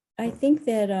that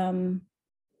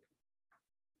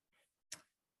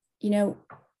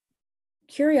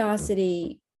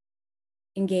curiosity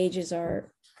engages a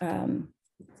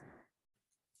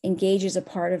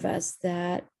part of us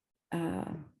that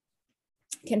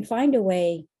can find a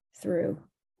way through.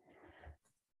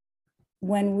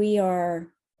 When we are,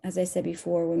 as I said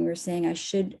before, when we're saying, I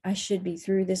should be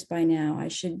through this by now, I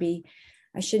shouldn't be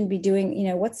doing,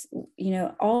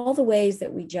 all the ways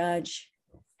that we judge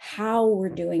how we're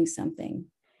doing something,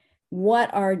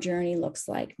 what our journey looks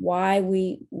like, why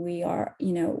we are,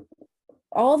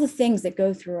 all the things that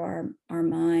go through our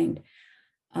mind.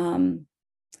 In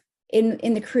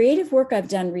the creative work I've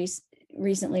done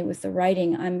recently with the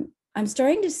writing, I'm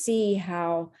starting to see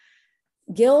how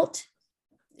guilt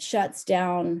shuts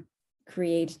down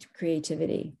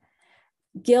creativity.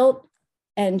 Guilt,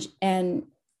 and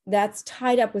that's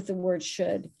tied up with the word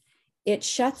should. It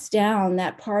shuts down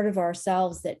that part of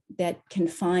ourselves that can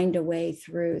find a way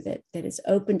through, that is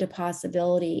open to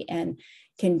possibility and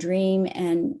can dream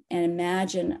and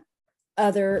imagine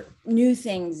other new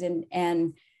things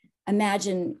and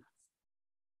imagine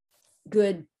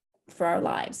good for our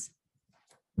lives.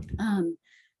 And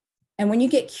when you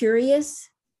get curious,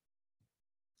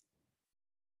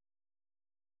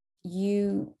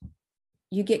 you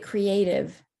get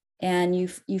creative, and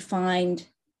you find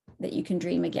that you can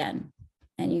dream again,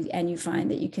 and you find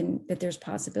that there's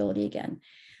possibility again.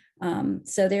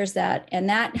 So there's that, and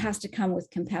that has to come with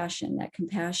compassion, that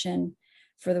compassion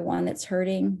for the one that's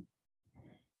hurting,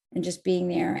 and just being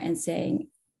there and saying,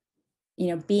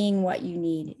 being what you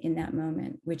need in that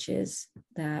moment, which is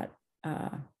that,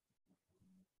 I'm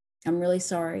really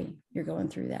sorry you're going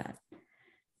through that.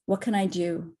 What can I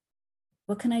do?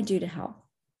 What can I do to help?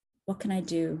 What can I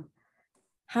do?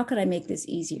 How could I make this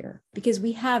easier? Because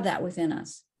we have that within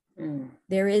us.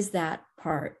 There is that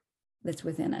part that's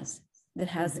within us that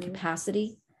has the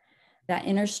capacity. That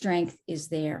inner strength is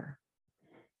there.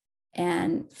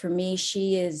 And for me,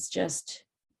 she has just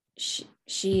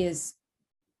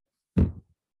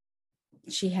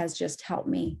helped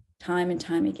me time and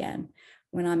time again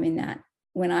when I'm in that,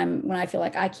 when I feel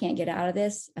like I can't get out of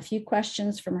this. A few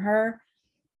questions from her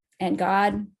and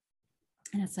God,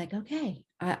 and it's like, okay,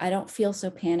 I don't feel so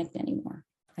panicked anymore.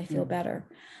 I feel better.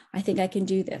 I think I can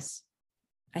do this.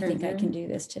 I think I can do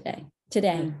this today.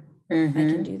 I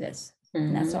can do this.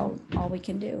 And that's all we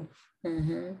can do.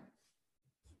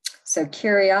 So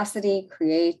curiosity,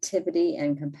 creativity,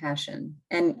 and compassion.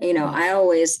 And, I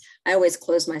always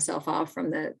close myself off from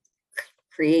the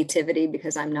creativity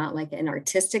because I'm not like an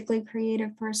artistically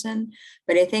creative person,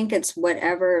 but I think it's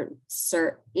whatever,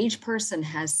 each person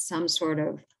has some sort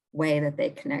of way that they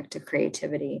connect to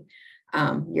creativity.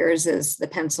 Yours is the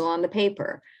pencil on the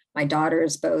paper. My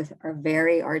daughters both are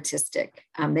very artistic.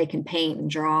 They can paint and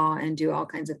draw and do all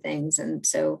kinds of things. And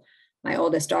so my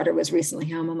oldest daughter was recently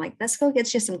home. I'm like, let's go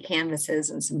get you some canvases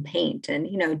and some paint and,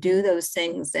 do those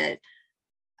things that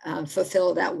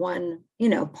fulfill that one,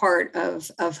 part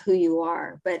of who you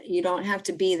are. But you don't have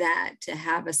to be that to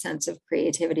have a sense of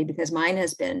creativity, because mine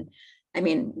has been,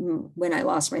 when I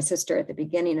lost my sister at the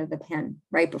beginning of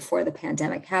right before the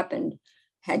pandemic happened,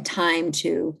 had time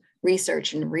to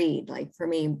research and read. Like for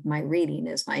me, my reading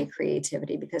is my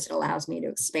creativity because it allows me to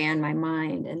expand my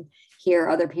mind and hear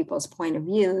other people's point of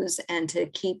views and to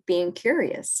keep being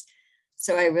curious.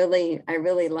 So I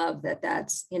really love that.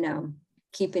 That's,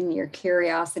 keeping your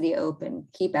curiosity open,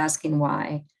 keep asking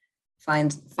why,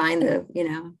 find the,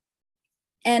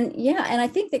 And I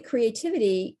think that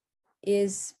creativity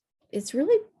it's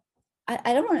really,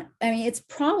 I don't want to, it's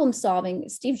problem solving.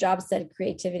 Steve Jobs said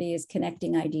creativity is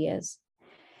connecting ideas,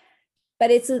 but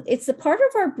it's the part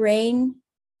of our brain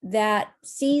that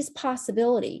sees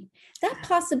possibility. That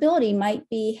possibility might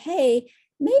be, hey,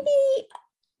 maybe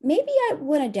I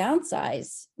want to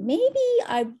downsize. Maybe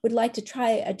I would like to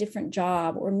try a different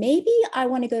job, or maybe I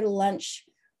want to go to lunch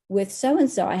with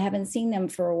so-and-so. I haven't seen them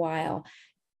for a while.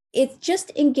 It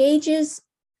just engages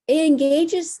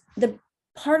the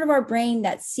part of our brain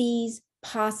that sees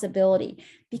possibility,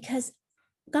 because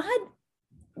God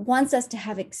wants us to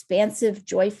have expansive,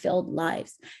 joy-filled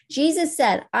lives. Jesus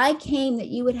said, I came that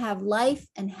you would have life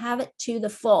and have it to the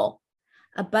full,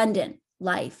 abundant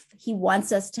life. He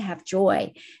wants us to have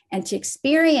joy and to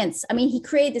experience. He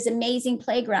created this amazing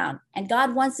playground, and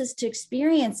God wants us to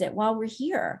experience it while we're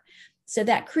here. So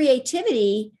that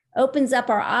creativity opens up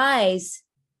our eyes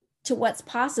to what's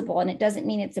possible. And it doesn't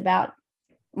mean it's about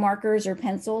markers or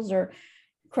pencils or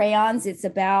crayons. It's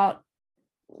about,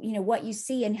 what you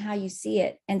see and how you see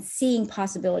it, and seeing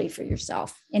possibility for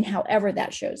yourself in however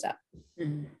that shows up.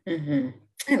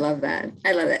 I love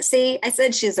that. See, I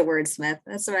said she's a wordsmith.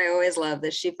 That's what I always love,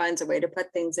 that she finds a way to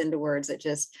put things into words that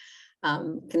just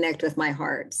connect with my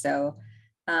heart. So,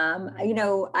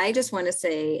 I just want to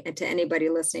say to anybody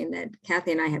listening that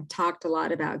Kathy and I have talked a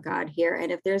lot about God here. And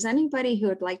if there's anybody who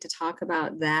would like to talk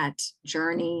about that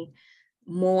journey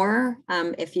more,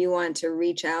 if you want to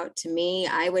reach out to me,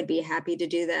 I would be happy to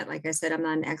do that. Like I said, I'm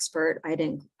not an expert. I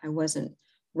wasn't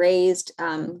raised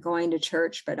going to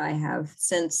church, but I have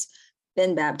since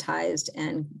been baptized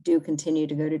and do continue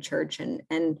to go to church,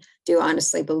 and do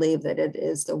honestly believe that it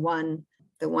is the one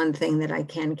thing that I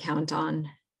can count on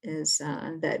is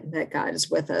that God is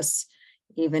with us.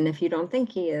 Even if you don't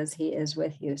think he is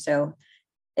with you. So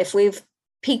if we've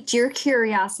piqued your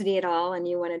curiosity at all and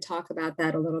you want to talk about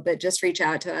that a little bit, just reach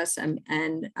out to us. And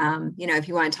if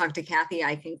you want to talk to Kathy,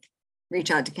 I can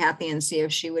reach out to Kathy and see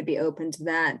if she would be open to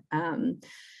that.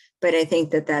 But I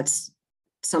think that that's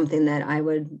something that I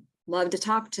would love to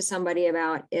talk to somebody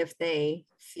about if they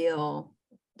feel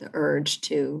the urge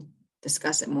to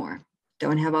discuss it more.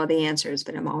 Don't have all the answers,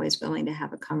 but I'm always willing to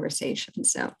have a conversation.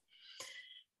 So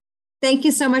thank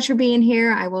you so much for being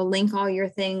here. I will link all your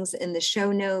things in the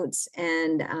show notes,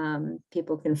 and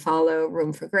people can follow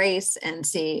Room for Grace and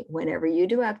see whenever you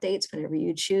do updates, whenever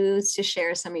you choose to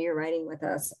share some of your writing with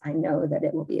us. I know that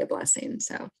it will be a blessing.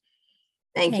 So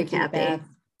thank you, Kathy. Beth.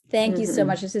 Thank you so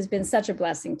much. This has been such a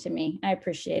blessing to me. I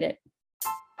appreciate it.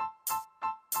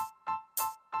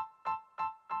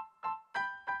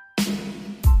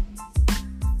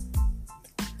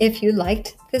 If you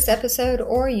liked this episode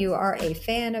or you are a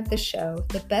fan of the show,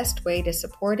 the best way to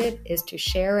support it is to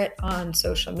share it on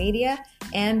social media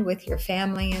and with your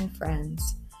family and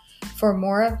friends. For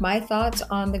more of my thoughts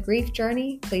on the grief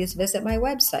journey, please visit my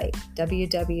website,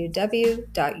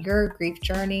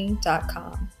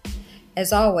 www.yourgriefjourney.com.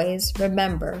 As always,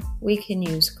 remember, we can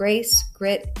use grace,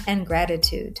 grit, and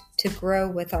gratitude to grow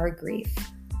with our grief.